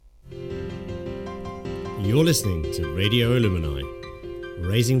You're listening to Radio Illumini,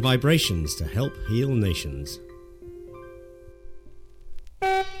 raising vibrations to help heal nations.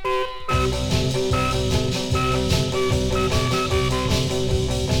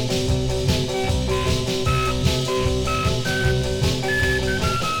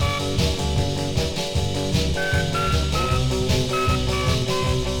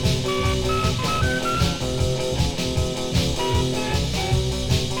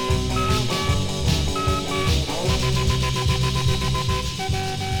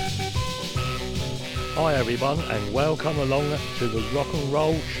 Hi everyone, and welcome along to the Rock and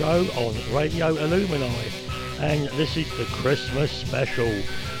Roll Show on Radio Illumini, and this is the Christmas special,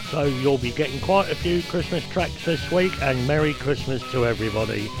 so you'll be getting quite a few Christmas tracks this week, and Merry Christmas to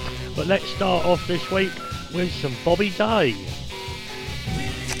everybody. But let's start off this week with some Bobby Day.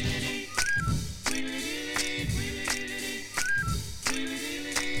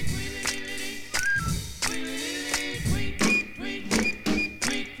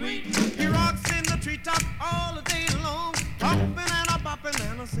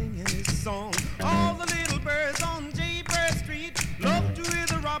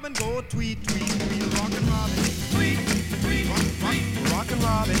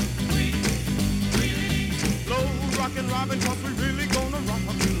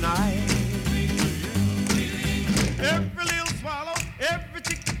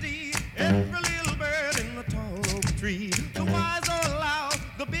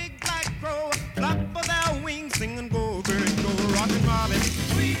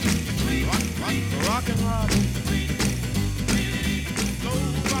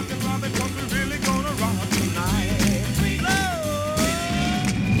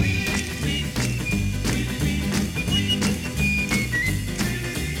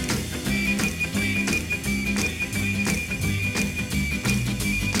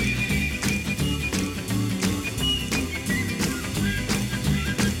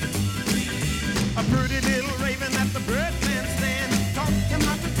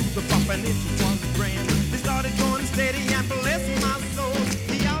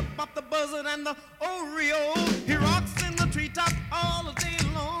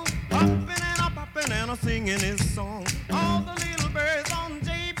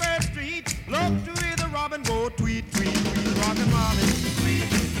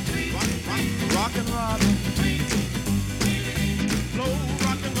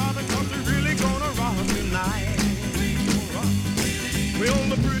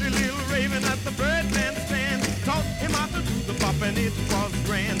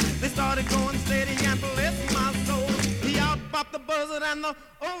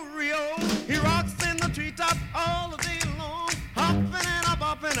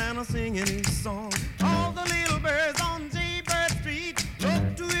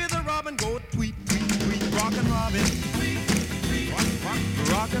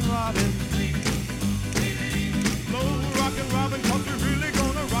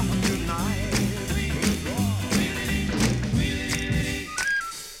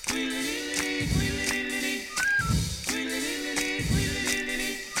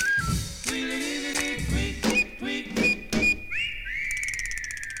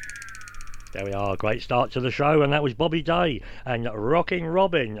 There we are, great start to the show, and that was Bobby Day and Rockin'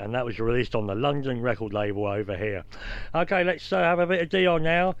 Robin, and that was released on the London record label over here. Okay, let's have a bit of Dion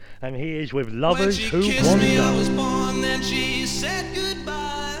now, and he is with Lovers Who Wander. Me, I was born, then she said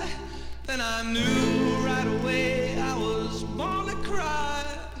goodbye, then I knew right away I was born to cry.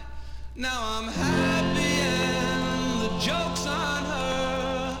 Now I'm happy and the joke's on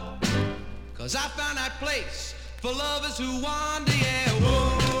her, 'cause I found that place for lovers who wander, yeah, whoa.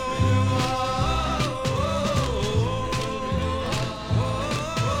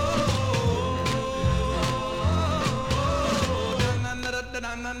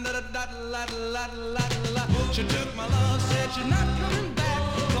 She took my love, said she's not coming back.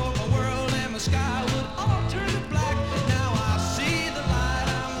 Thought my world and my sky would all turn to black. Now I see the light,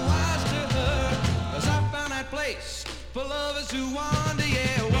 I'm wise to her, 'cause I found that place for lovers who wander,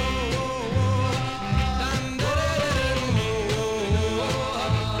 yeah, whoa, whoa, whoa. Dun, da, da, da, da, whoa,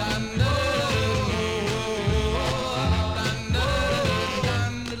 dun, da, da, da, dun, da, da,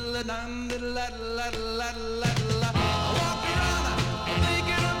 dun, da, da, da,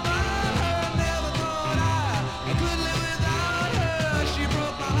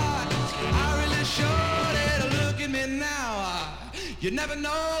 you never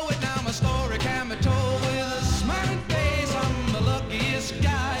know it, now my story can be told with a smiling face. I'm the luckiest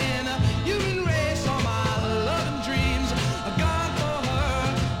guy in a human race. All my love and dreams are gone for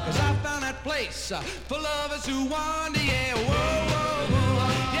her, 'cause I found that place for lovers who wander, yeah, whoa, whoa,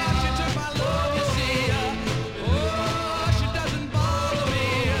 whoa. Yeah, she took my love, you see,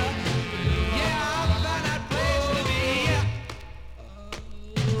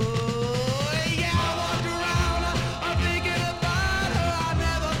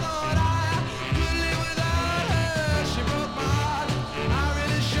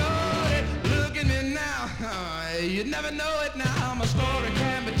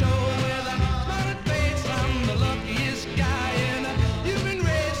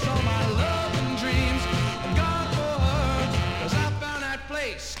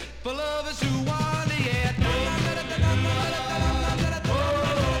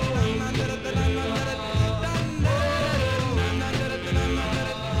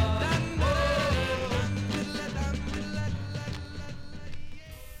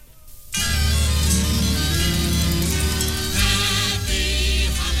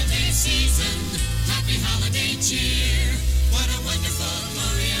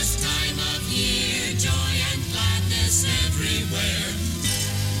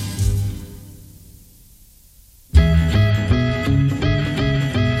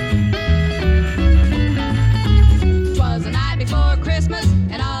 Christmas,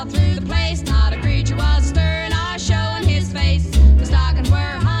 and all through the place, not a creature was stirring or showing his face. The stockings were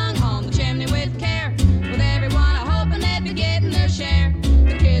hung on the chimney with care, with everyone hoping they'd be getting their share.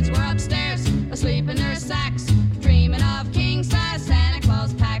 The kids were upstairs, asleep in their sacks, dreaming of king-size Santa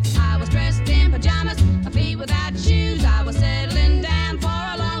Claus packs. I was dressed in pajamas, my feet without shoes. I was settling down for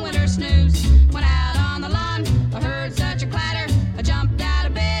a long winter snooze. Went out on the lawn, I heard such a clatter. I jumped out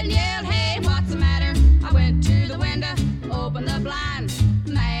of bed and yelled, hey, what's the matter? I went to the window, opened the blinds.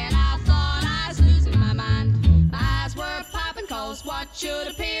 Man, I thought I was losing my mind. My eyes were popping, cause what should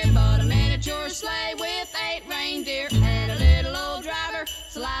appear but a miniature sleigh with 8 reindeer and a little old driver,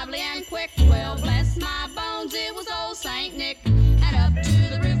 so lively and quick. Well, bless my bones, it was old Saint Nick. And up to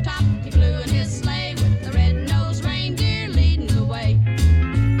the rooftop he flew in his sleigh, with the red-nosed reindeer leading the way.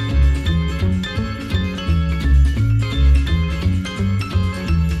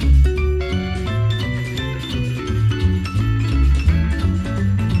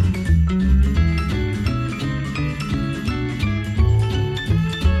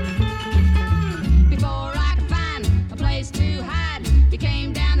 Before I could find a place to hide, he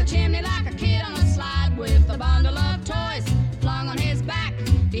came down the chimney like a kid on a slide, with a bundle of toys flung on his back.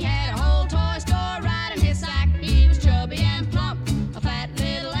 He had a whole toy store right in his sack. He was chubby and plump, a fat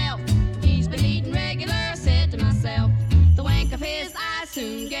little elf. He's been eating regular, I said to myself. The wink of his eye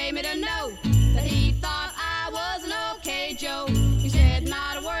soon gave me to know that he thought I was an okay Joe. He said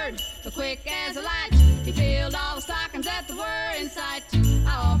not a word, but quick as a light, he filled all the stockings that there were in sight.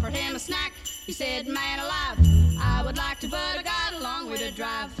 I offered him a snack, he said, man alive, I would like to, but I got a long way to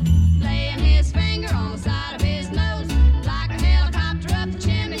drive. Laying his finger on the side of his nose, like a helicopter up the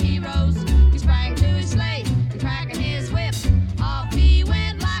chimney he rose. He sprang to his sleigh and cracking his whip, off he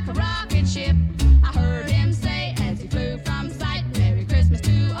went like a rocket ship. I heard him say as he flew from sight, Merry Christmas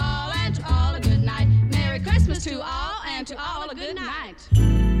to all and to all a good night. Merry Christmas to all and to all a good night.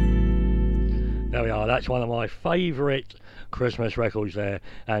 There we are, that's one of my favourite Christmas records there,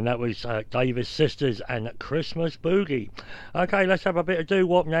 and that was Davis Sisters and Christmas Boogie. Okay, let's have a bit of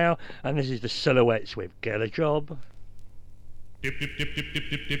doo-wop now, and this is the Silhouettes with Get a Job. Dip, dip, dip, dip, dip,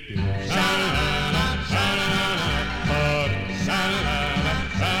 dip, dip, dip. Sha-la-la-la, sha-la-la-la, butter. Sha-la-la-la,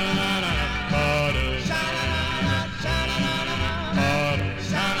 sha-la-la-la, butter. Sha-la-la-la, sha-la-la-la, butter.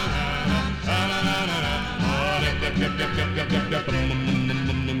 Sha-la-la-la, sha-la-la-la, butter. Dip, dip, dip, dip, dip, dip,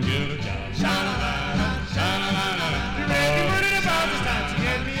 dip, get a job. Sha-la-la-la, sha-la-la-la. You make me worried about this time to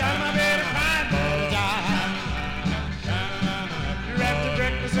get me out of my bed and crying for a job. You're after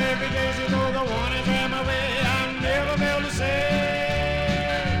breakfast every day, so you know the warnings are my way. I'm never able to say.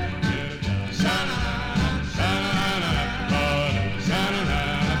 Sha-la-la, sha-la-la, butter. Sha-la-la,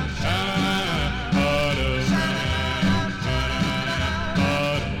 sha-la-la, butter. Sha-la-la,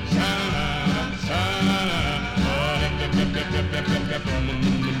 butter. Sha-la-la, sha-la-la, butter. Dip, dip, dip, dip, dip, dip,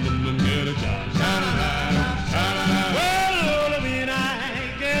 dip, get a job. Sha-la-la, sha-la-la. Well, when I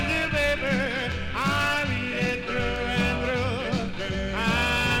get the paper, I read it through and through,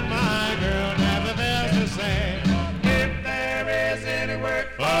 and my girl never fails to say, if there is any work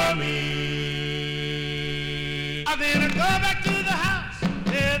for me, I then go back to the house,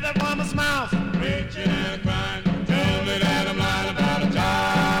 hear that woman's mouth, preaching and crying, tell me that I'm lying about a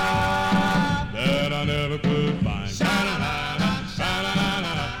job that I never could find. Sha-la-la-la,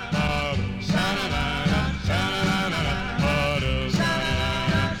 sha-la-la-la, butter. Sha-la-la-la, sha-la-la-la, butter.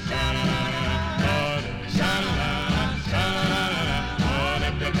 Sha-la-la-la, sha-la-la-la, butter. Sha-la-la-la, sha-la-la-la,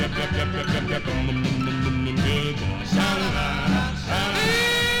 butter. Dip, dip, dip, dip, dip, dip, dip, good. Sha-la-la-la, sha-la-la-la.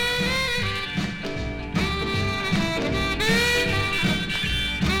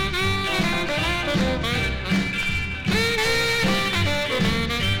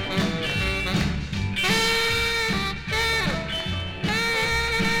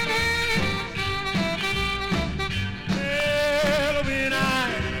 Well, when I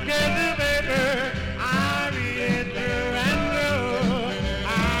get the paper, I read it through and through,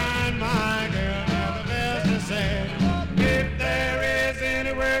 and my girl never fails to say, if there is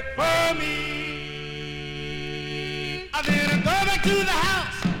any work for me, I then go back to the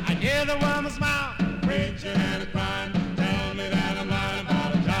house, I hear the woman's mouth, preaching and crying, tell me that I'm lying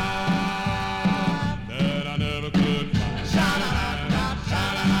about a job that I never could find. Sha-la-la-la,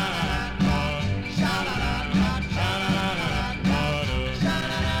 sha-la-la-la, butter. Sha-la-la-la, sha-la-la-la, butter.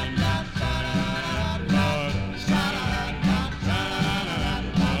 Sha-la-la-la, sha-la-la-la, butter. Sha-la-la-la, sha-la-la-la,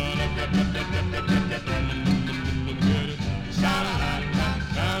 butter. Dip, dip, dip, dip, dip, dip, dip, get it. Sha-la-la-la,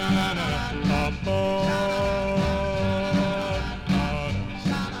 sha-la-la-la, butter.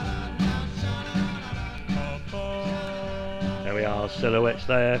 There we are, Silhouettes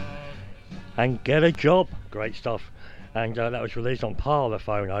there, and Get a Job, great stuff. and that was released on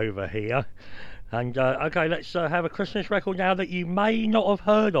Parlophone over here. And okay, let's have a Christmas record now that you may not have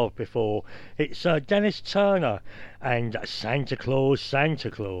heard of before. It's Dennis Turner and Santa Claus,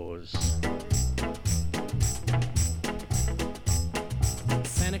 Santa Claus.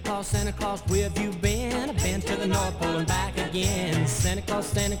 Santa Claus, where have you been? I've been to the North Pole and back again. Santa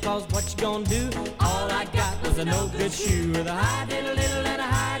Claus, what you gonna do? All I got was a no-good shoe with a high-diddle-diddle and a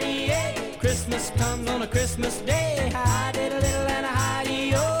high-dee-yay. Christmas comes on a Christmas day, high-diddle-diddle and a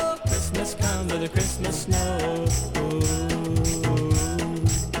high-dee-oh. Christmas comes with a Christmas snow.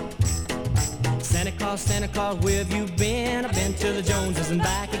 Santa Claus, where have you been? I've been to the Joneses and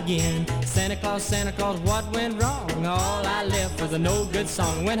back again. Santa Claus, what went wrong? All I left was a no-good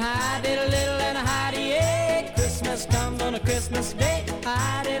song. Went high-diddle-diddle and a high-dee-yay. Christmas comes on a Christmas day,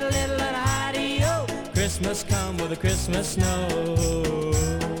 high-diddle-diddle and a high-dee-oh. Christmas comes with a Christmas snow.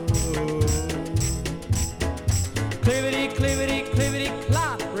 Clibbity, clibbity, clibbity,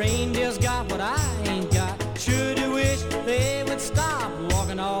 clop. Reindeer's got what I ain't got. Sure do wish they would stop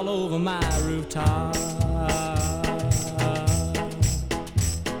walking all over my rooftop.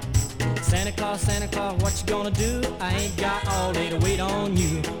 Santa Claus, what you gonna do? I ain't got all day to wait on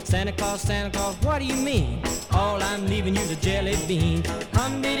you. Santa Claus, what do you mean? All I'm leaving you's a jelly bean.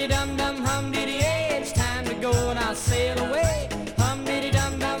 Hum-diddy-dum-dum, hum-diddy-yay. It's time to go and I'll sail away.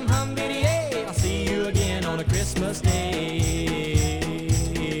 Hum-diddy-dum-dum, hum-diddy-yay. I'll see you again on a Christmas day.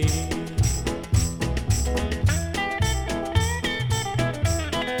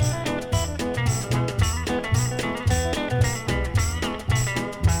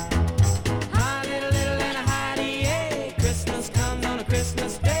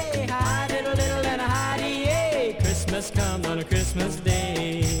 Comes on a Christmas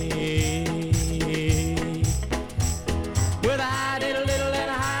day with a high-diddle-diddle and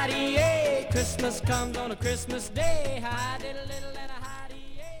a high-dee-yay. Christmas comes on a Christmas day, high-diddle-diddle and a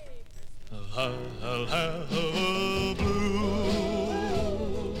high-dee-yay. I'll have a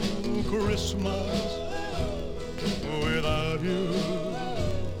blue Christmas without you.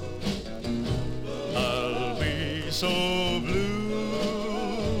 I'll be so blue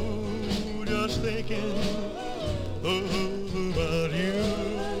just thinking about you.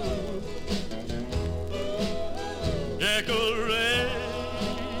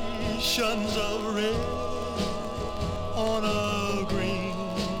 Decorations of red on a green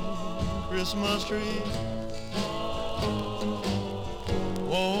Christmas tree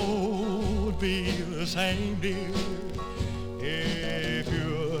won't be the same, dear, if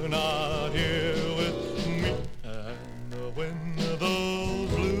you're not here with me. And when those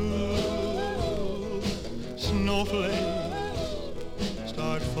blue snowflakes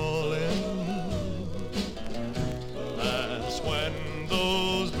start falling, that's when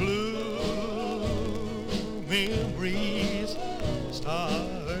those blue memories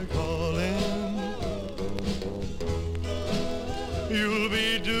start calling. You'll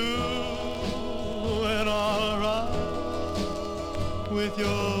be doing all right with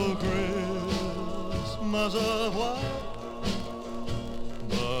your Christmas of white,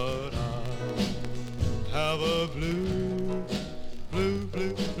 but I have a blue, blue,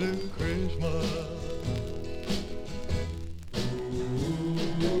 blue, blue Christmas.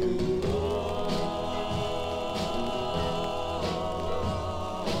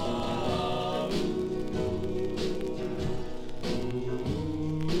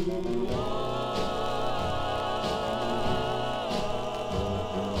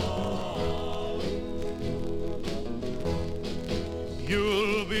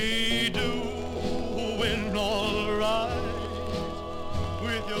 You'll be doing all right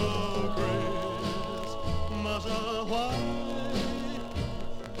with your Christmas of white,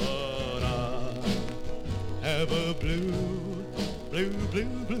 but I have a blue, blue,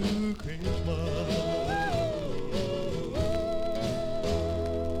 blue, blue Christmas.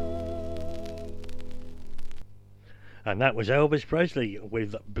 And that was Elvis Presley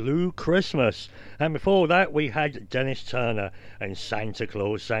with Blue Christmas. And before that we had Dennis Turner and Santa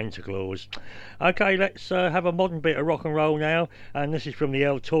Claus, Santa Claus. Okay, let's have a modern bit of rock and roll now. And this is from the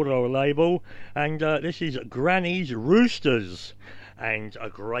El Toro label. And this is Granny's Roosters. And a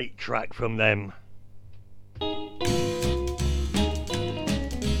great track from them.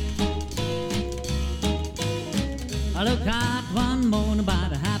 I look out one morning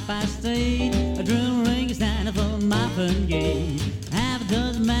about 8:30. A drum ring is standing for my front gate. Half a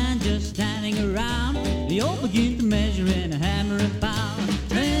dozen men just standing around. They all begin to measure in a hammer and pound.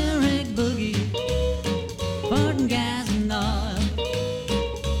 Lyric boogie, farting gas and oil.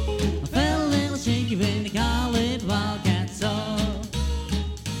 I felt a little shaky when they call it Wildcat Soul.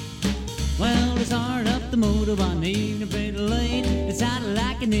 Well, they started up the motor one evening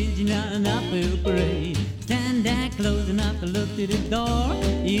an engine on an uphill parade. Stand that close enough to look through the door.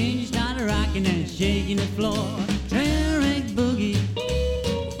 The engine started rocking and shaking the floor. Trail wreck boogie,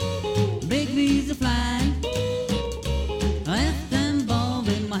 big bees are flying. I left them ball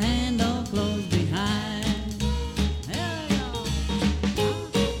with my hand all closed behind. Hell yeah.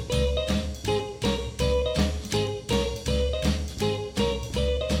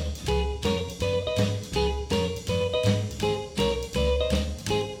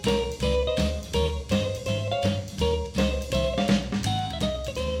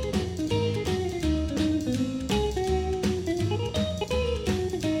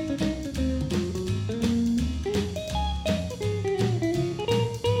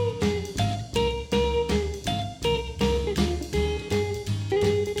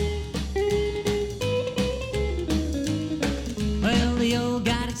 Well, the old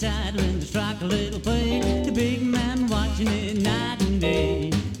got excited when they struck a little play. The big man watching it night and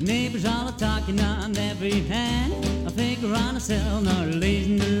day. Neighbors all are talking on every hand. A figure on a cell nor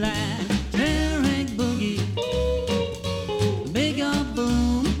lazy in the line. Trail wreck boogie, big old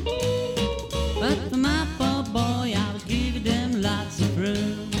boom. But for my poor boy, I was giving them lots of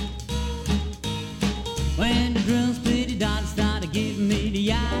room. When the drum split dot started giving me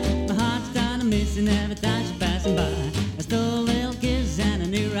the eye, my heart started missing every time she passing by. I stole a little kiss and I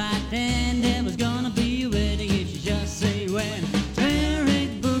knew right then there was gonna be a wedding if she just say when. Trail wreck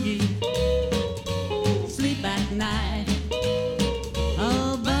boogie, sleep at night.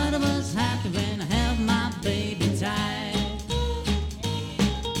 Oh, but I was happy when I held my baby tight.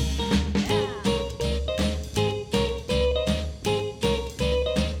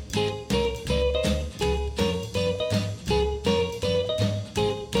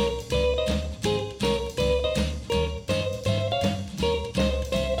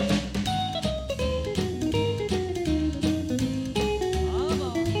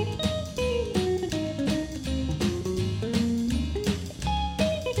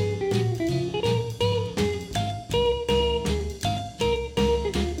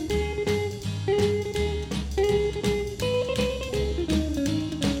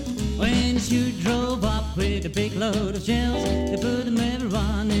 When the shoe drove up with a big load of shells, they put them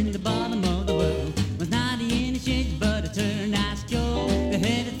everyone in the bottom of the well. Was not any shades, but it turned ice cold. They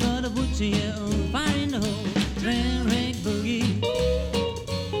headed for the woods to yell, fire in the hole. Trail wreck boogie,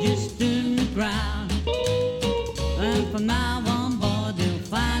 just in the ground. And from now on, boy, they'll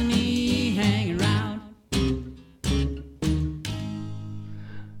find me hanging around.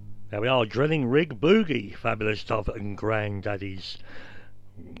 There we are, Drilling Rig Boogie. Fabulous stuff and Granddaddy's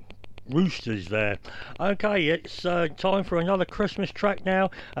Roosters there. Okay, it's time for another Christmas track now,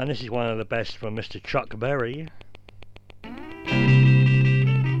 and this is one of the best from Mr. Chuck Berry. Out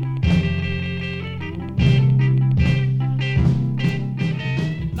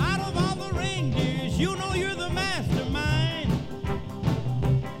of all the reindeers, you know you're the mastermind.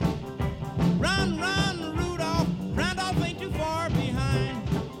 Run, run, Rudolph. Randolph ain't too far behind.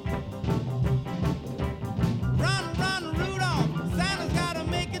 Run, run, Rudolph. Santa's gotta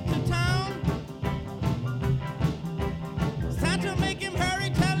make it to town. Santa, make him hurry.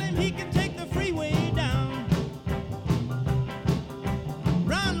 Tell him he can take the freeway down.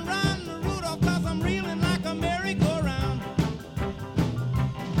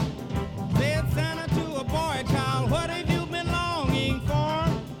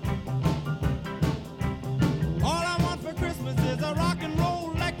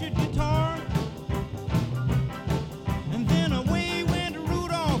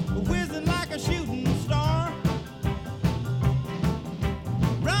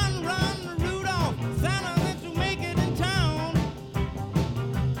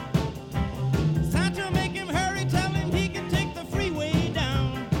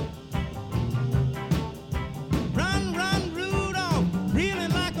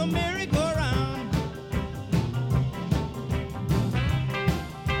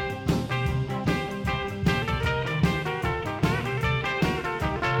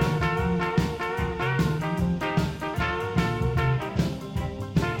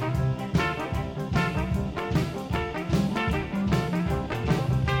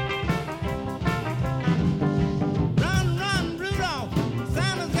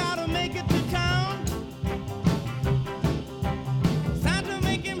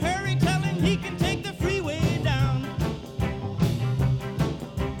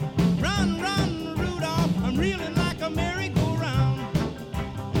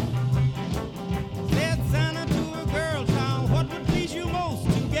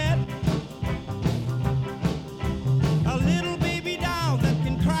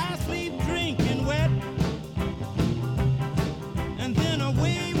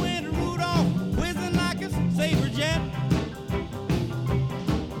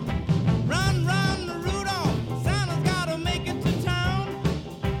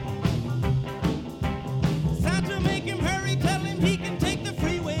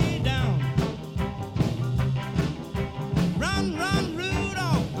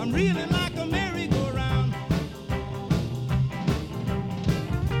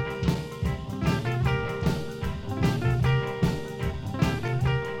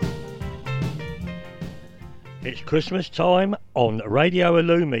 It's Christmas time on Radio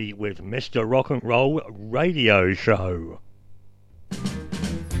Illumi with Mr. Rock and Roll Radio Show.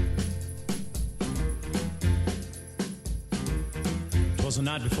 Twas the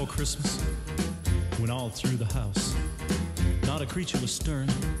night before Christmas, when all through the house, not a creature was stirring,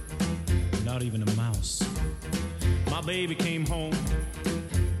 not even a mouse. My baby came home.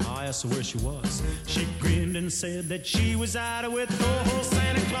 I asked her where she was. She grinned and said that she was out with old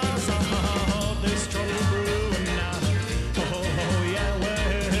Santa Claus. Oh, there's trouble brewing now. Oh, yeah,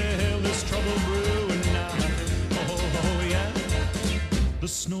 well, there's trouble brewing now. Oh, yeah. The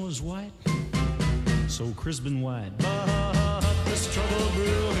snow is white, so crisp and white. But there's trouble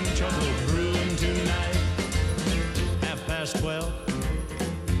brewing tonight. 12:30,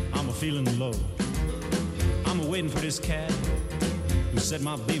 I'm a-feeling low. I'm a-waiting for this cat who set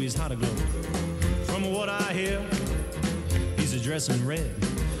my baby's heart aglow. From what I hear, he's a-dressing red.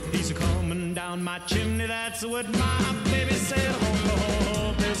 He's a-coming down my chimney, that's what my baby said.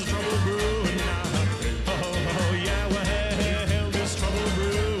 Oh, there's a trouble brewing now. Oh, yeah, well, there's trouble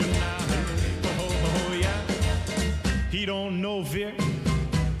brewing now. Oh, yeah. He don't know fear,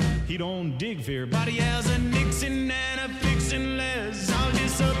 he don't dig fear, but he has a Nixon and a fixin' Les. I'll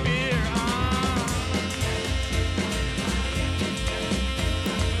disappear.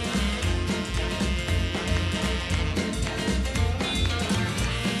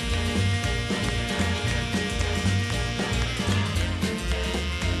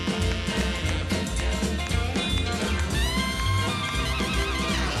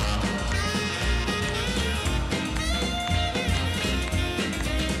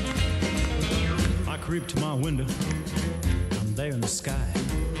 Creep to my window, I'm there in the sky.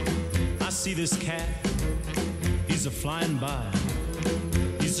 I see this cat, he's a-flying by.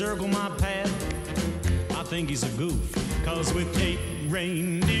 He circled my path, I think he's a goof, 'cause with 8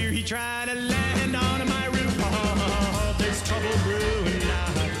 reindeer he tried to land on my roof. Oh, there's trouble brewing now.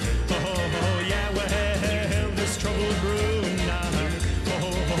 Oh, yeah, well, there's trouble brewing now.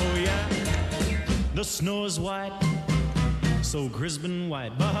 Oh, yeah. The snow is white, so crisp and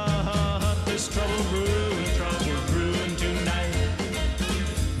white, but there's trouble brewing tonight.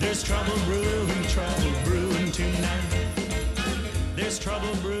 There's trouble brewing tonight. There's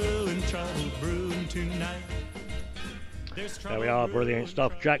trouble brewing tonight. There we are, brilliant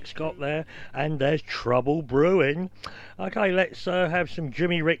stuff Jack Scott there, and there's trouble brewing. Okay, let's have some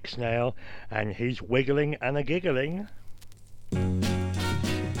Jimmy Ricks now, and he's wiggling and a-giggling.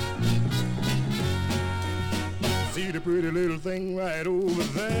 See the pretty little thing right over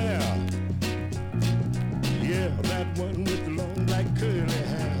there? Yeah, that one with the long black curly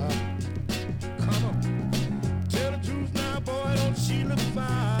hair. Come on, tell the truth now, boy, don't she look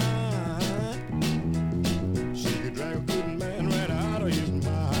fine? She could drive a good man right out of his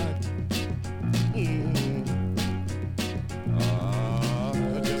mind.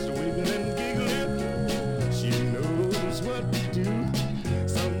 Just wiggling and giggling, she knows what to do.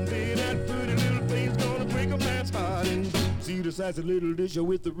 Someday that pretty little thing's gonna break a man's heart. And see the sassy little disher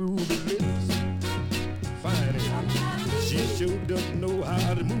with the ruby lips. Fine, she sure doesn't know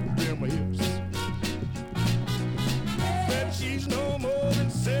how to move them hips. Bet she's no more than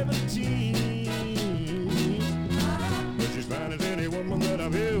 17, but she's fine as any woman that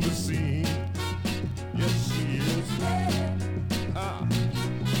I've ever seen. Yes, she is.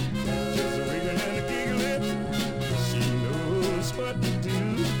 Just a wiggling and a giggling, she knows what to do.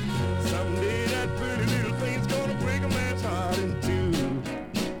 Someday that pretty little thing's gonna break a man's heart in two.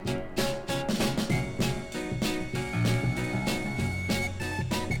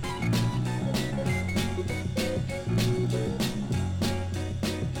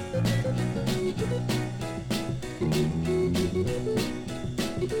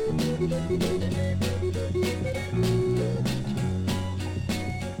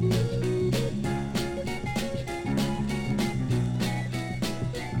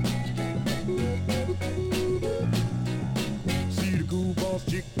 See the cool boss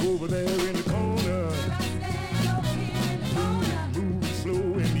chick over there in the corner. Move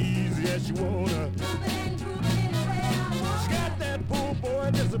slow and easy as you wanna. She got that poor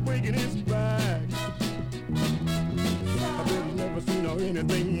boy just breaking his back. I've never seen or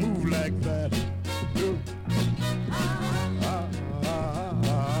anything move like that.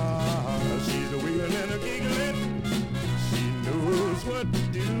 She's a wiggling and a giggling. She knows what to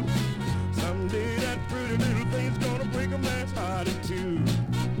do. Someday that pretty little thing's gonna break a man's heart in two.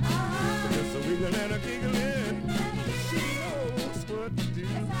 Just a wiggling and a giggling. She knows what to do.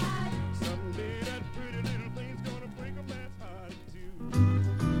 Someday that pretty little thing's gonna break a man's heart in two.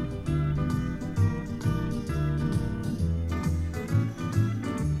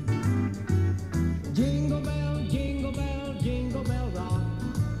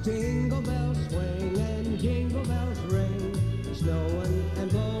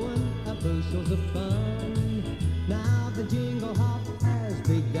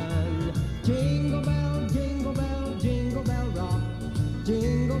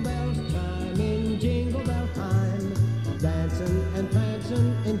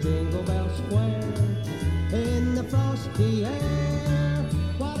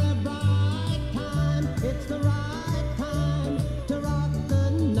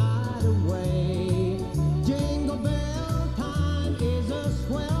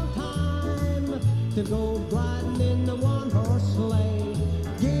 to go gliding in the one-horse sleigh.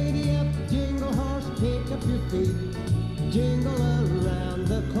 Giddy up, jingle horse, pick up your feet, jingle around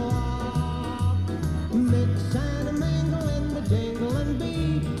the clock. Mix and a mingle in the jingling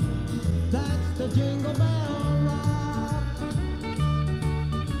beat, that's the Jingle Bell Rock.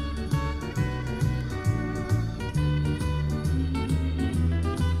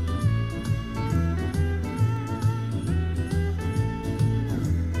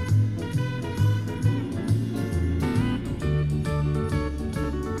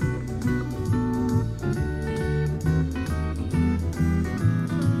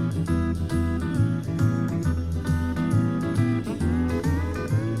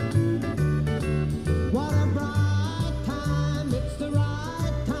 What a bright time, it's the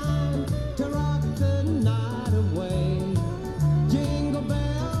right time to rock the night away. Jingle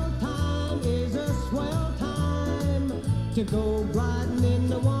bell time is a swell time to go gliding in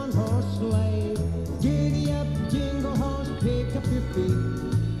the one-horse sleigh. Giddy up, jingle horse, pick up your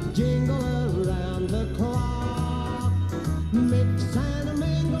feet, jingle around the clock. Mix and a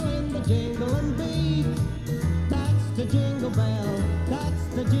mingle in the jingling beat, that's the Jingle Bell, that's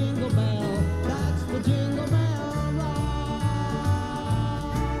the Jingle Bell, that's the Jingle Bell Rock.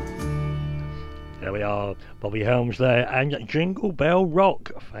 There we are, Bobby Helms there, and Jingle Bell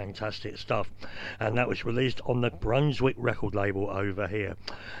Rock. Fantastic stuff. And that was released on the Brunswick record label over here.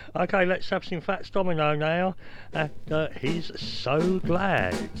 Okay, let's have some Fats Domino now. And he's so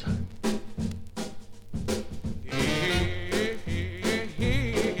glad.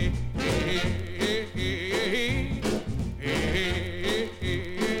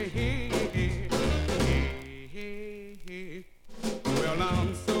 Well,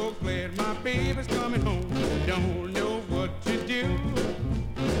 I'm so glad my baby's coming home. Don't know what to do.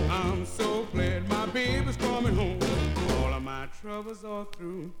 I'm so glad my baby's coming home. All of my troubles are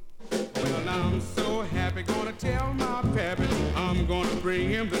through. Well, I'm so happy, gonna tell my pappy I'm gonna bring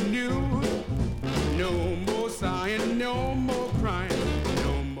him the news. No more sighing, no more crying,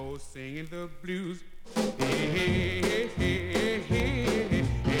 no more singing the blues. Hey, hey, hey, hey, hey, hey,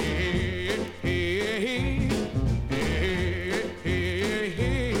 hey, hey.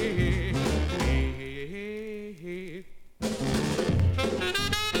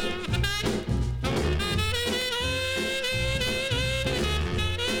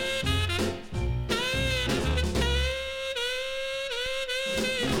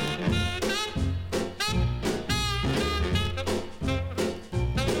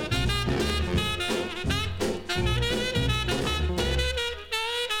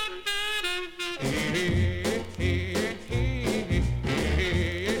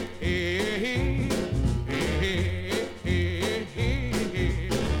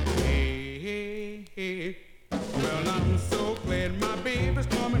 Well, I'm so glad my baby's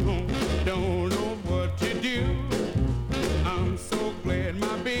coming home. Don't know what to do. I'm so glad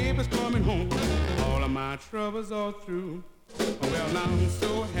my baby's coming home. All of my troubles are through. Well, I'm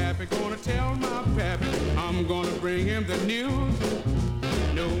so happy, gonna tell my pappy I'm gonna bring him the news.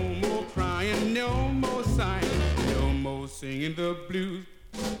 No more crying, no more sighing, no more singing the blues.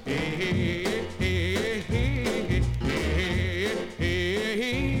 Hey, hey, hey, hey, hey, hey, hey,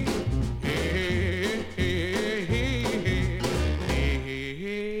 hey.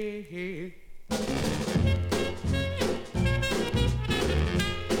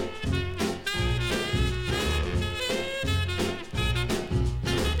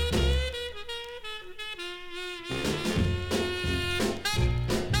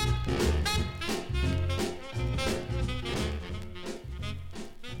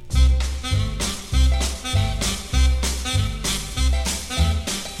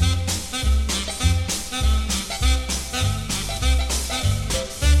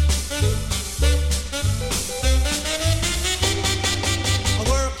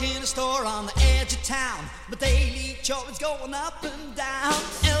 But daily chores going up and down.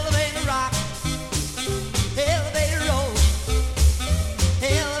 Elevator rock, elevator roll,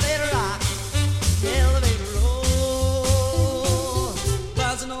 elevator rock, elevator roll.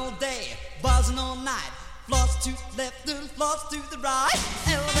 Buzzing all day, buzzing all night. Floss to the left and floss to the right.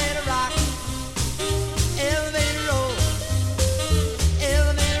 Elevator rock, elevator roll,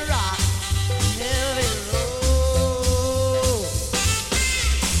 elevator rock, elevator roll.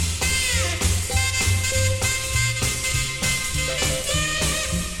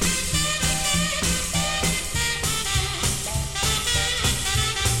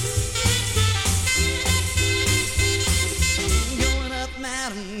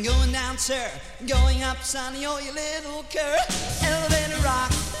 Going down, sir, going up, sonny, oh, you little cur. Elevator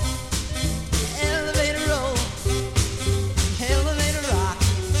rock, elevator roll, elevator rock,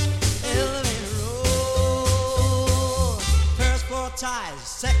 elevator roll. ties,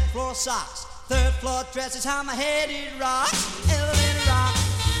 second floor socks, third floor dresses, how my head it rocks. Elevator rock,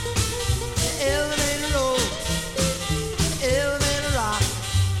 elevator roll, elevator rock,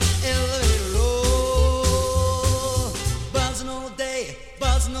 elevator roll. Buzzing all day,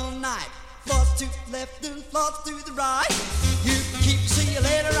 buzzing all night, floors to the left and floors to the right. You can keep, see you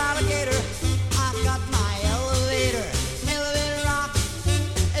later, alligator. I've got my elevator, elevator rock,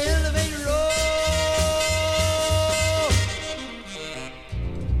 elevator roll.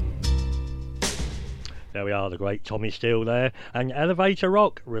 There we are, the great Tommy Steele there, and Elevator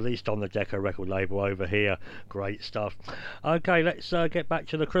Rock, released on the Decca record label over here. Great stuff. Okay, let's get back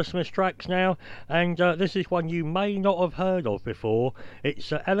to the Christmas tracks now, and this is one you may not have heard of before.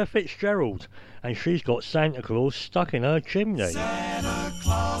 It's Ella Fitzgerald, and she's got Santa Claus stuck in her chimney. Santa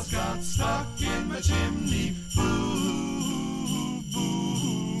Claus got stuck in my chimney. Boo,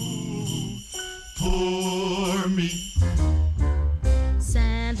 boo, poor me.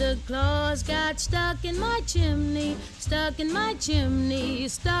 Santa Claus got stuck in my chimney, stuck in my chimney,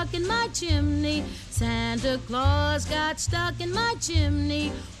 stuck in my chimney. Santa Claus got stuck in my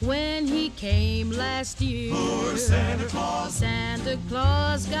chimney when he came last year. Poor Santa Claus. Santa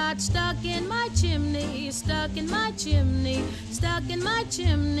Claus got stuck in my chimney, stuck in my chimney, stuck in my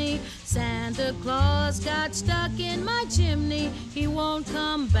chimney. Santa Claus got stuck in my chimney. He won't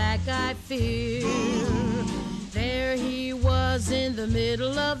come back, I fear. There he was in the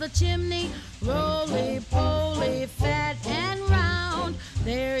middle of the chimney, roly-poly, fat and round.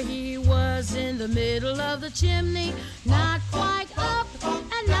 There he was in the middle of the chimney, not quite up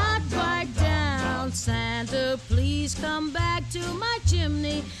and not quite down. Santa, please come back to my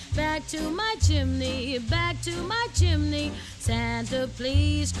chimney, back to my chimney, back to my chimney. Santa,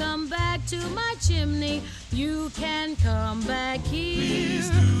 please come back to my chimney. You can come back here,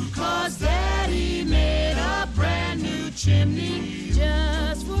 'cause Daddy made a brand new chimney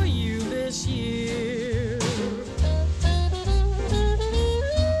just for you this year.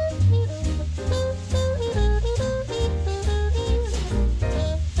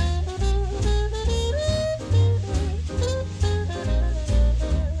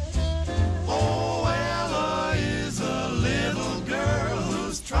 Oh, Ella is a little girl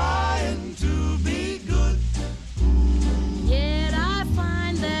who's trying to be good. Yet I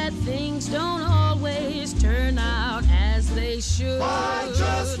find that things don't always turn out as they should. Why,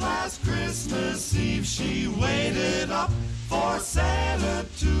 just last Christmas Eve she waited up for Santa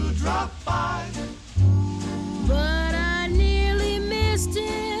to drop by. But I nearly missed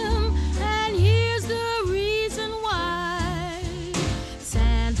him, and here's the reason why.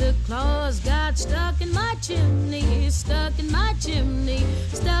 Santa Claus got stuck in my chimney, stuck in my chimney,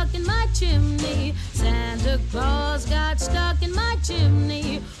 stuck in my chimney. Santa Claus got stuck in my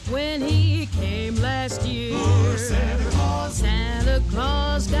chimney when he came last year. Poor Santa Claus. Santa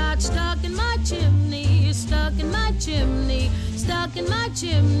Claus got stuck in my chimney, stuck in my chimney, stuck in my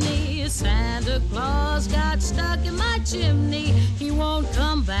chimney. Santa Claus got stuck in my chimney. He won't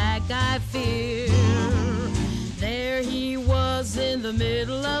come back, I fear. There he was in the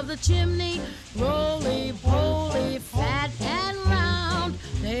middle of the chimney, roly-poly, fat and round.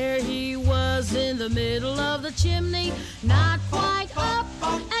 There he was in the middle of the chimney, not quite up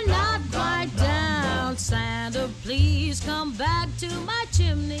and not quite down. Santa, please come back to my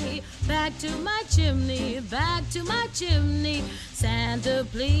chimney, back to my chimney, back to my chimney. Santa,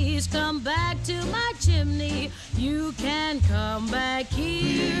 please come back to my chimney. You can come back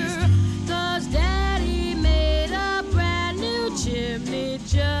here, 'cause Daddy made a brand new chimney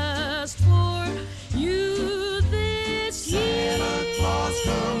just for you this year. Santa Claus,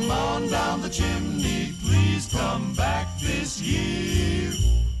 come on down the chimney. Please come back this year.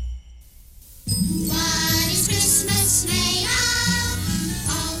 What is Christmas made of?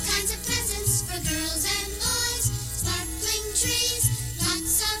 All kinds of presents for girls and boys. Sparkling trees,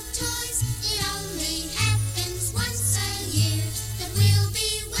 lots of toys. It only happens once a year. But we'll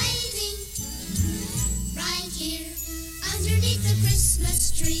be waiting right here underneath the Christmas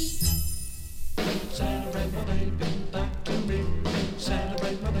tree. Santa, bring my baby back to me. Santa,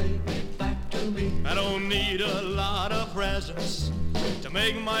 bring my baby back to me. I don't need a lot of presents to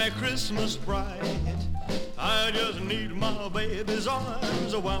make my Christmas bright. I just need my baby's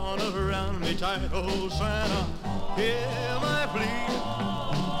arms wound around me tight. Oh, Santa, hear my plea.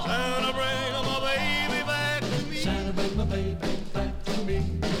 Santa, bring my baby back to me. Santa, bring my baby back to me.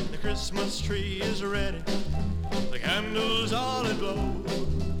 The Christmas tree is ready, the candles all aglow.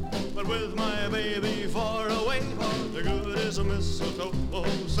 But with my baby far away, what the good is a mistletoe? Oh,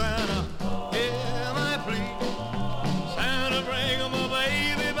 Santa, hear my plea. Santa, bring my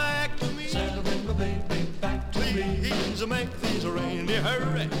baby back to me. Santa, bring my baby back to me. Please, please make these reindeer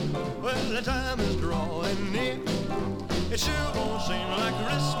hurry. Well, the time is drawing near. It sure won't seem like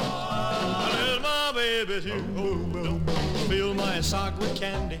Christmas unless my baby's here. Oh, don't fill my sock with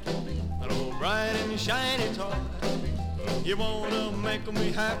candy, an old bright and shiny toy. You wanna make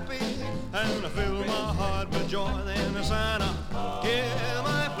me happy and fill my heart with joy. Then Santa, hear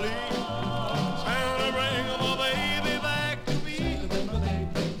my plea. Santa, bring my baby back to me.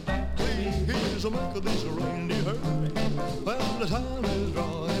 Please make this reindeer hurry. Well, the time is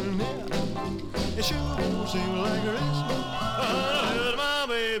drawing near. It sure won't seem like Christmas unless my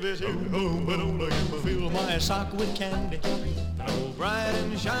baby's here. Oh, but don't let me fill my sock with candy, an old bright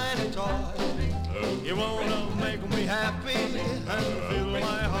and shiny toy. You wanna make me happy and fill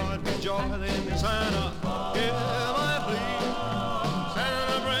my heart with joy. Then Santa, hear my plea.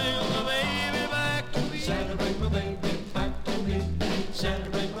 Santa, bring my baby back to me. Santa, bring my baby back to me. Santa,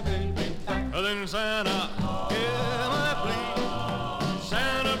 bring my baby back. Then Santa, hear my plea.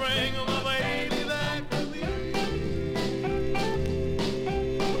 Santa, bring my baby back to me.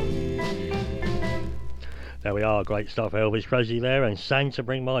 There we are, great stuff, Elvis Presley there, and Santa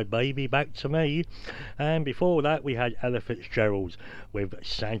Bring My Baby Back to Me. And before that we had Ella Fitzgerald with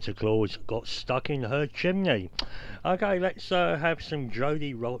Santa Claus Got Stuck in Her Chimney. Okay, let's have some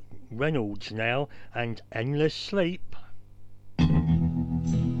Jody Reynolds now and Endless Sleep,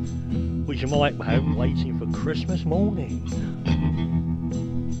 which you might have waiting for Christmas morning.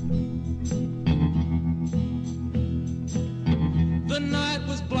 The night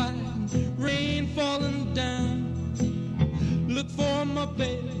was black, rain falling down. Look for my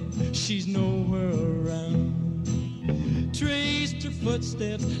baby, she's nowhere around. Traced her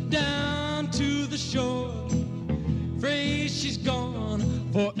footsteps down to the shore. Afraid she's gone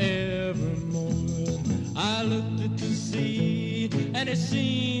forevermore. I looked at the sea and it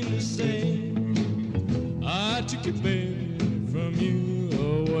seemed to say, I took your baby from you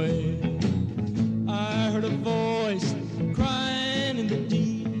away. I heard a voice crying in the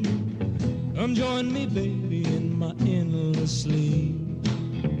deep, come join me, baby, in my endless sleep.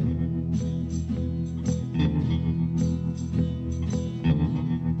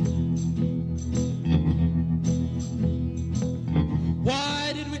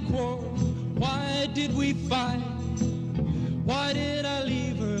 Why did we quarrel? Why did we fight? Why did I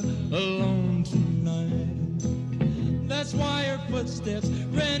leave her alone tonight? That's why her footsteps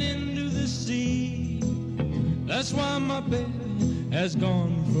ran into the sea. That's why my baby has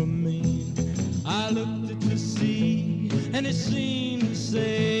gone from me. I looked at the sea and it seemed to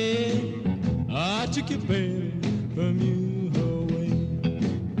say, I took your baby from you away.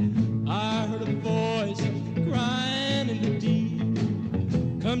 I heard a voice crying in the deep,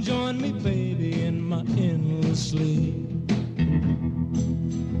 come join me, baby, in my endless sleep.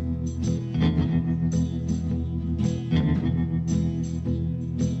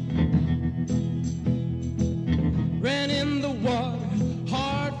 Ran in the water,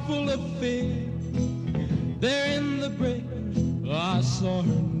 heart full of fear. There in the breakers, I saw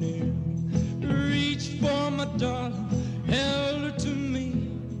her near. Reached for my darling, held her to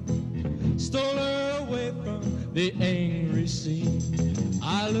me, stole her away from the angry sea.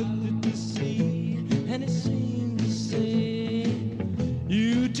 I looked at the sea and it seemed to say,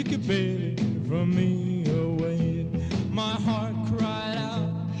 you took your baby from me away. My heart cried out,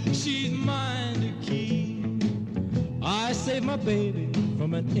 she's mine to keep. I saved my baby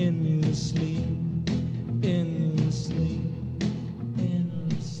from an endless sleep, endless sleep,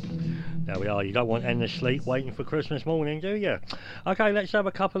 endless sleep. There we are, you don't want endless sleep waiting for Christmas morning, do you? Okay, let's have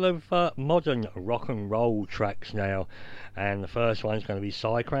a couple of modern rock and roll tracks now. And the first one's going to be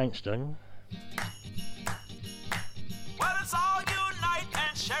Cy Cranston. Well, it's all unite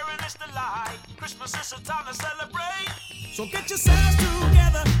and sharing is the light. Christmas is a time to celebrate. So get yourselves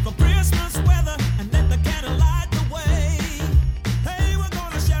together for Christmas weather and let the candle light the way. Hey, we're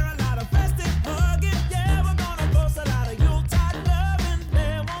gonna share a lot of festive hugging. Yeah, we're gonna boast a lot of Yuletide loving.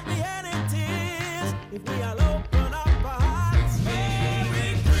 There won't be any tears if we all open up our hearts.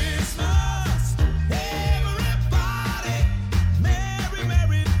 Merry Christmas, everybody. Merry,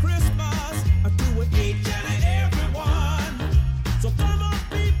 Merry Christmas to each and everyone. So come on,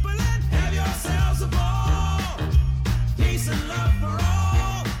 people, and have yourselves a ball. Peace and love for all.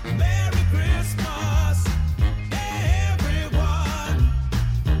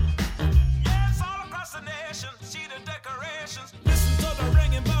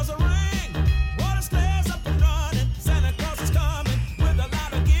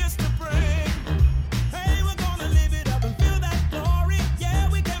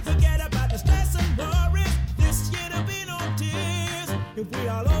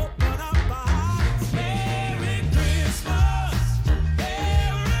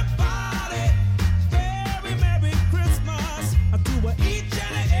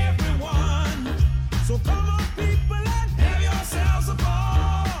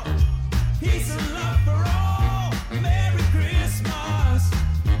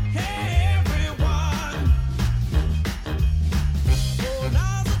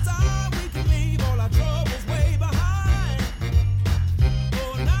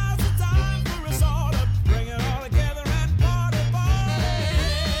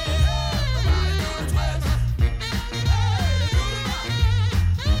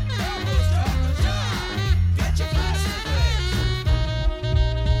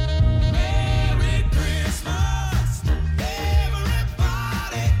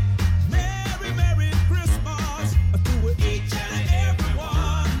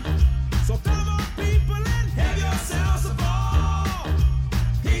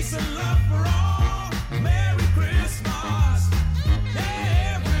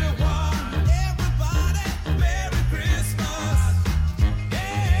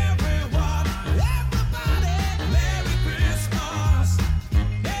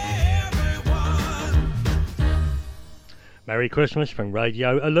 Merry Christmas from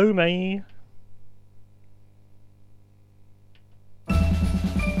Radio Illumi.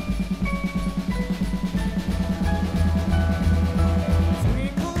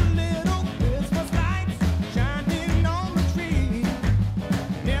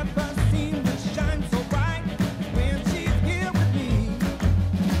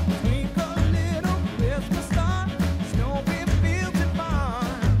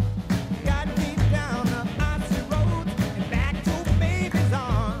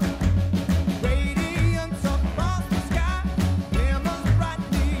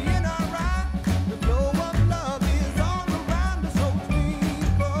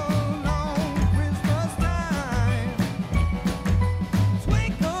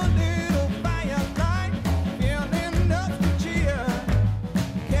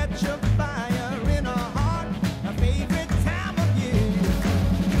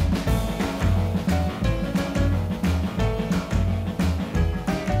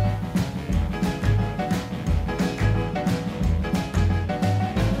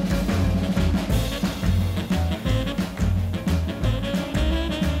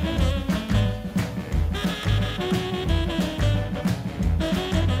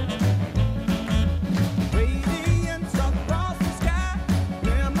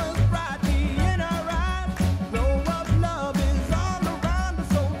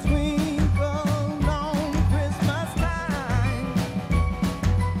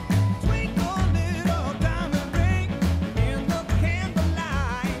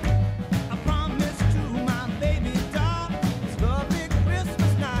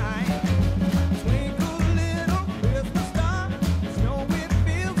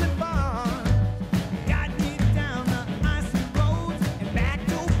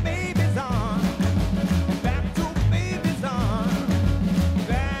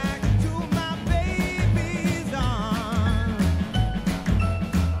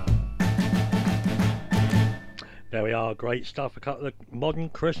 There we are, great stuff. A couple of modern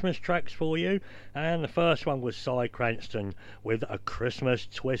Christmas tracks for you. And the first one was Cy Cranston with A Christmas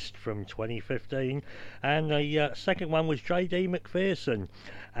Twist from 2015. And the second one was J.D. McPherson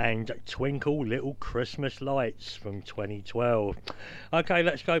and Twinkle Little Christmas Lights from 2012. Okay,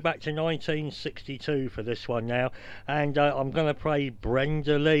 let's go back to 1962 for this one now. And I'm going to play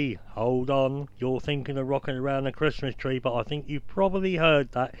Brenda Lee. Hold on, you're thinking of rocking around the Christmas tree, but I think you've probably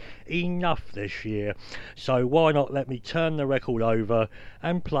heard that enough this year. So why not let me turn the record over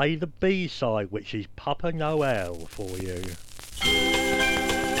and play the B-side, which is Papa Noel for you.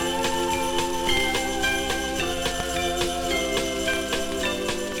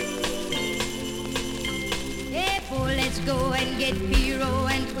 Hey, boy, let's go and get Hero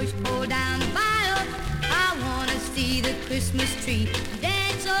and push pull down the aisle. I wanna see the Christmas tree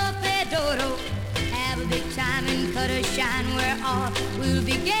dance up at Dodo. Have a big time and cut a shine where all will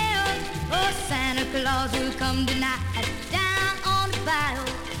be gay. Oh, Santa Claus will come tonight down on the bayou.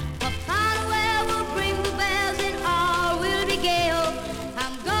 Papa Noel will bring the bells and all will be gay.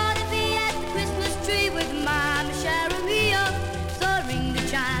 I'm gonna be at the Christmas tree with Mama Sharon. So ring the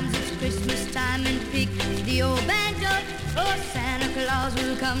chimes, it's Christmas time, and pick the old banjo. Oh, Santa Claus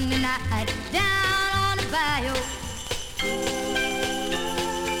will come tonight down on the bayou.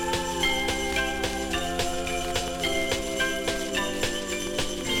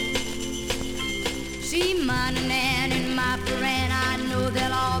 See my nan and my friend, I know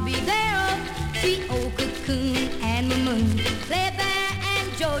they'll all be there. See old Cocoon and Mamoon, Play Bear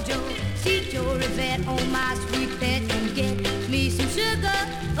and Jojo. See Joe Rivette, oh my sweet pet, and get me some sugar.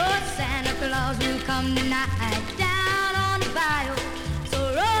 Oh, Santa Claus will come tonight down on the bayou. So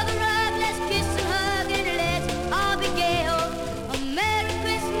roll the rug, let's kiss and hug, and let's all be gay. A Merry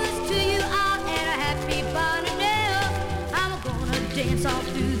Christmas to you all and a Happy Barnadale. I'm gonna dance all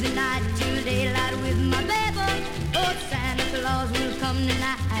through the night till daylight with my baby. Oh, Santa Claus will come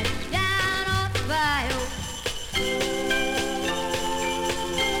tonight down on the bayou.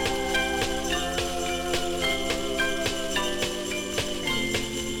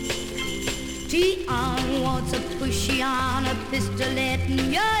 T-on wants a pushy on a pistolet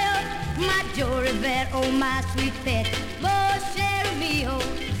and yo-yo. My Joe Rivette, oh my sweet pet, oh Sherry Mio.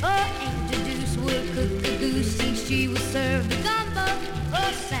 Oh, Angel Deuce will cook the goose and she will serve the gumbo.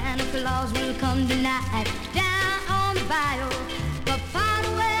 Oh, Santa Claus will come tonight down on the bayou. Papa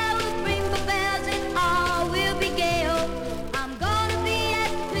Noel will bring the bells and all will be gay. I'm gonna be at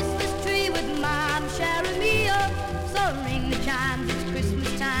the Christmas tree with Mom Sharon Mio. So ring the chimes, it's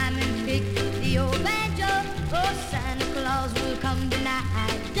Christmas time, and pick the old banjo. Oh, Santa Claus will come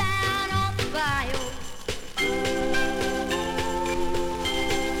tonight down on the bayou.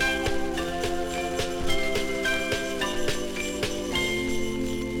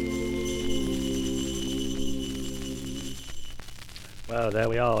 Well, there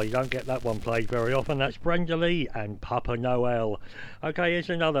we are. You don't get that one played very often. That's Brenda Lee and Papa Noel. Okay, here's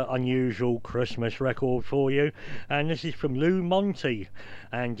another unusual Christmas record for you. And this is from Lou Monte.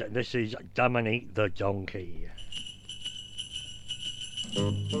 And this is Dominique the Donkey.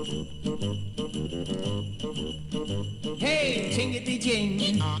 Hey, jingity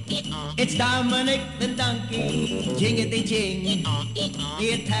jing, it's Dominic the donkey. Jingity jing, the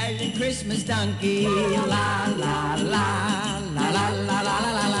Italian Christmas donkey. La la la la la la la la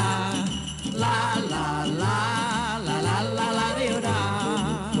la la la la la la la la.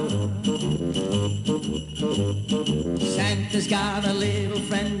 Santa's got a little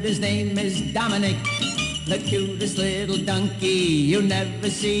friend, his name is Dominic, the cutest little donkey. You never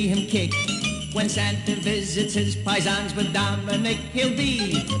see him kick. When Santa visits his paisans with Dominic, he'll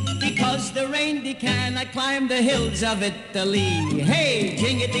be, because the reindeer cannot climb the hills of Italy. Hey,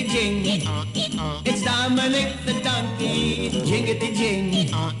 jingity jing, it's Dominic the donkey. Jingity jing,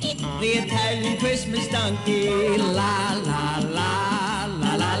 the Italian Christmas donkey. La la la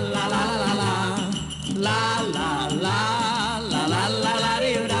la la la la la la la la la la la la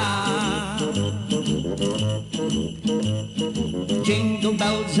la. Jingle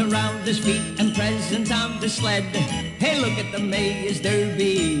bells around his feet and presents on the sled. Hey, look at the Mayor's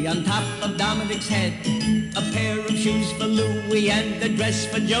Derby on top of Dominic's head. A pair of shoes for Louis and a dress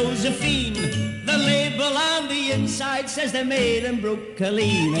for Josephine. The label on the inside says they're made in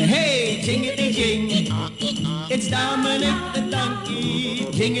Brooklyn. Hey, jingity jing, it's Dominic the donkey.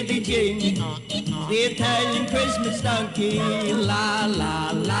 Jingity jing, the Italian Christmas donkey. La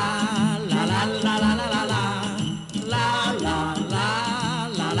la la la la la la la la la. La la la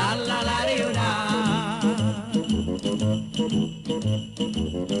la la la la da.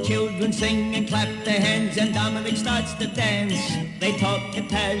 Children sing and clap their hands and Dominic starts to dance. They talk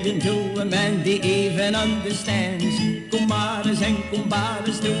Italian to him and he even understands. Kumaras and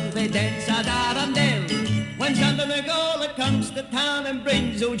kumbaras do they dance ad arandel. When Santa Nicola comes to town and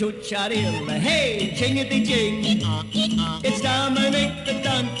brings Ujucharil. Hey, jingity jing, it's Dominic the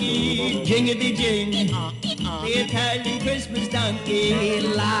donkey. Jingity jing, the Italian Christmas donkey.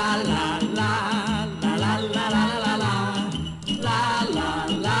 La la la la la la la la la la la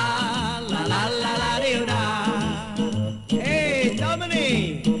la la la la la da. Hey,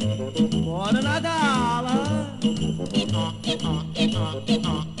 Dominic, want another dollar?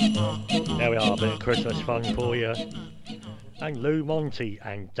 There we are, a bit of Christmas fun for you. And Lou Monte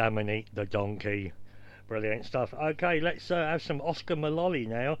and Dominique the Donkey. Brilliant stuff. Okay, let's have some Oscar Maloli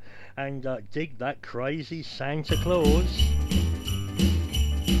now and dig that crazy Santa Claus.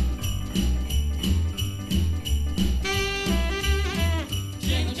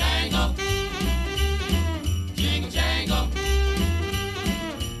 Jingle jangle, jingle jangle,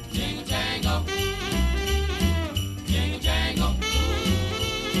 jingle jangle, jingle jangle.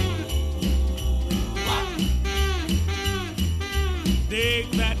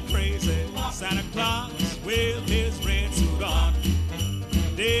 Dig that crazy Santa Claus with his red suit on.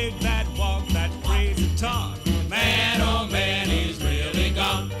 Dig that walk, that crazy talk. Man, oh man, he's really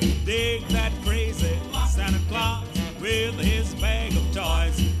gone. Dig that crazy Santa Claus with his bag of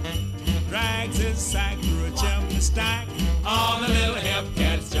toys. Drags his sack through a chimney stack. All the little hip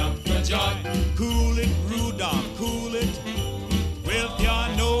cats jump for joy. Cool it, Rudolph, cool it. With your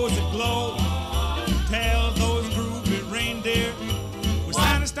nose aglow. Tell those groovy reindeer when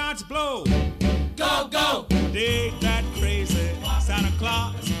Santa starts to blow. Go, go! Dig that crazy Santa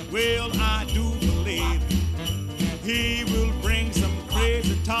Claus. Well, I do believe he will bring some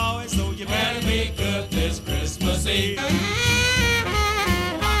crazy toys, so you better be good this Christmas Eve.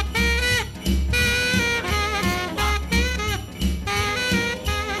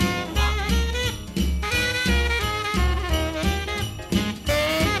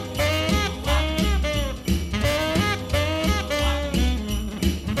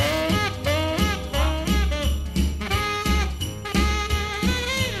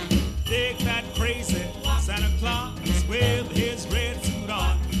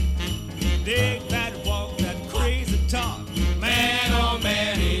 Dig that walk, that crazy talk. Man, oh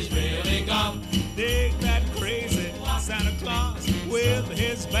man, he's really gone. Dig that crazy Santa Claus with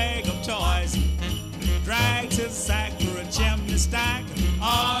his bag of toys. Drags his sack through a chimney stack.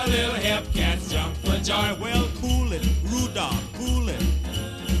 All little hip cats jump for joy. Well, cool it, Rudolph, cool it.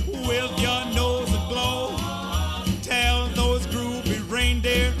 With your nose aglow. Tell those groovy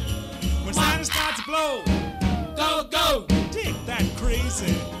reindeer when Santa starts to blow. Go, go! Dig that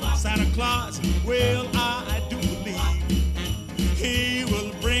crazy Santa Claus. Well, I do believe he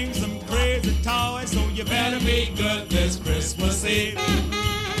will bring some crazy toys, so you better be good this Christmas Eve.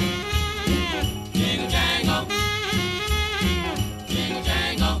 Jingle jangle, jingle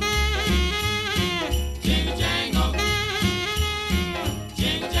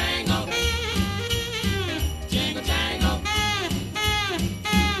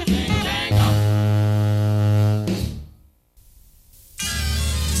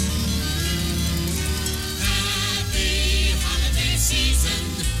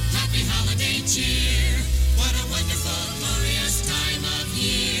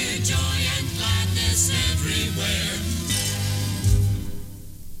Christmas everywhere.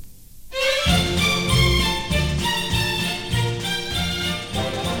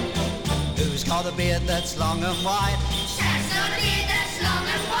 Who's got a beard that's long and white? Santa's got a beard that's long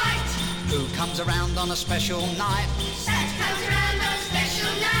and white. Who comes around on a special night? Santa comes around on a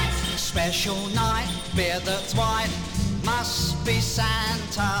special night. Special night, beard that's white. Must be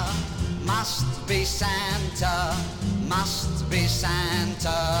Santa, must be Santa, must be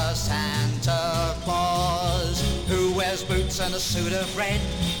Santa, Santa Claus. Who wears boots and a suit of red?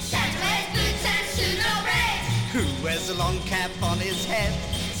 Santa wears boots and a suit of red. Who wears a long cap on his head?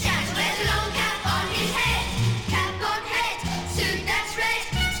 Santa wears a long cap on his head. Cap on head, suit that's red.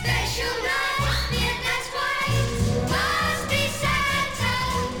 Special night, beard that's white. Must be Santa,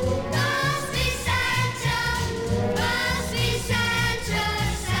 must be Santa, must be Santa,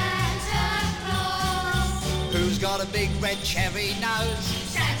 Santa Claus. Who's got a big red cherry nose?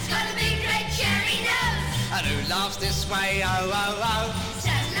 Santa's got a big red cherry nose. And who laughs this way, oh, oh, oh?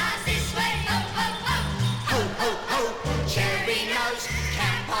 Santa laughs this way, oh, oh, oh. Ho, ho, ho, cherry nose,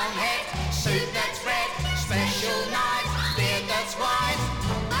 cap on head, suit that's red, special night, beard that's white.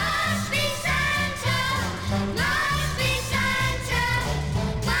 Must be Santa, must be Santa,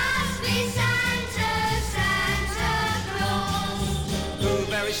 must be Santa, Santa Claus. Who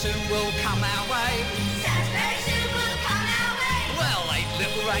very soon will come our way? Santa very soon will come our way. Well, 8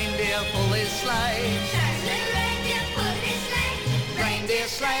 little reindeer pull his sleigh. Santa's little reindeer pull his sleigh. Reindeer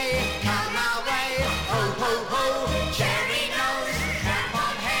sleigh, come our way. Ho, ho, ho, cherry nose, cap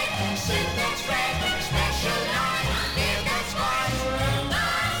on head, suit that's red, special night, beard that's white.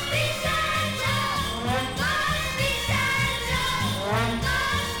 Must be Santa, must be Santa,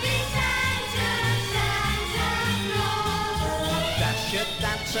 must be Santa, Santa Claus. Dasher,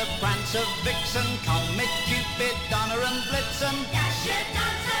 Dancer, Prancer, Vixen, Comet, Cupid, Donner and Blitzen. Dasher,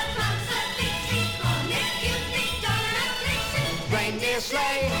 Dancer, Prancer, Vixen, Comet, Cupid, Donner and Blitzen. Reindeer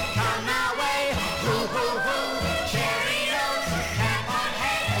sleigh, come our way. Hoo, hoo, hoo, cherry nose, cap on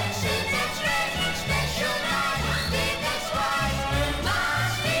head, suit that's red, special night, beard that's white.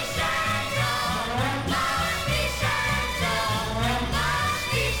 Must be Santa, must be Santa, must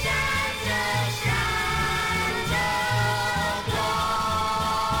be Santa, Santa Claus.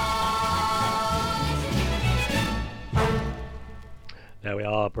 There we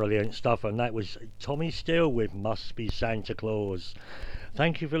are, brilliant stuff, and that was Tommy Steele with Must Be Santa Claus.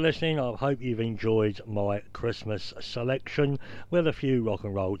 Thank you for listening. I hope you've enjoyed my Christmas selection with a few rock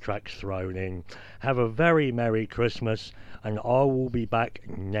and roll tracks thrown in. Have a very Merry Christmas, and I will be back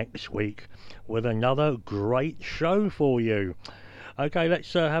next week with another great show for you. Okay,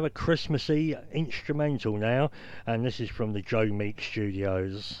 let's have a Christmassy instrumental now, and this is from the Joe Meek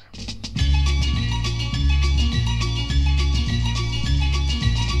Studios.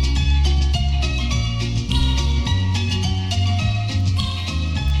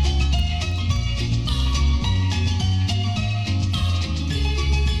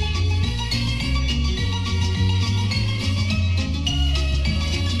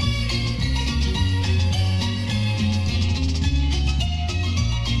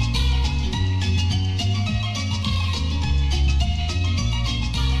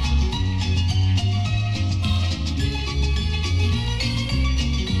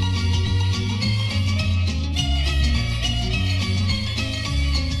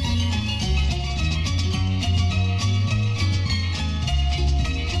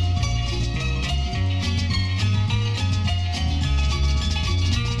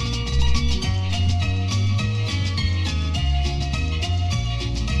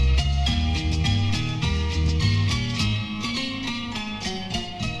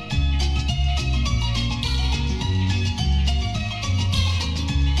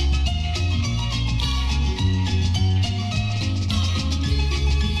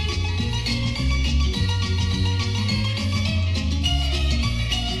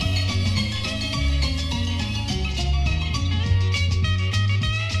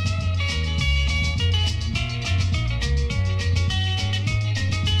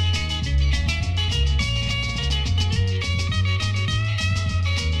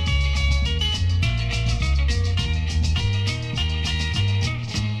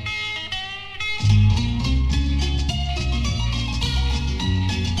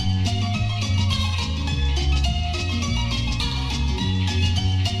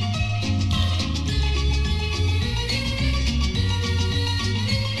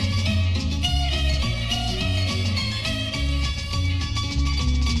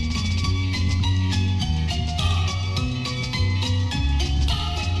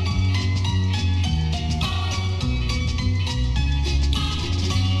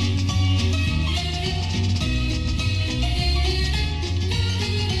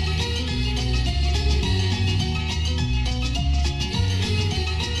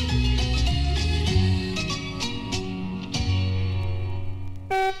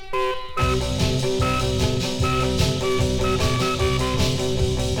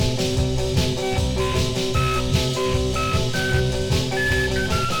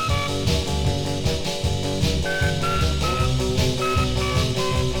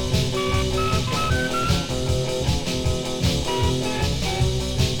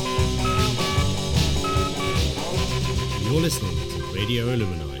 Radio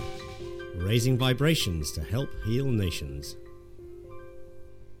Illumini, raising vibrations to help heal nations.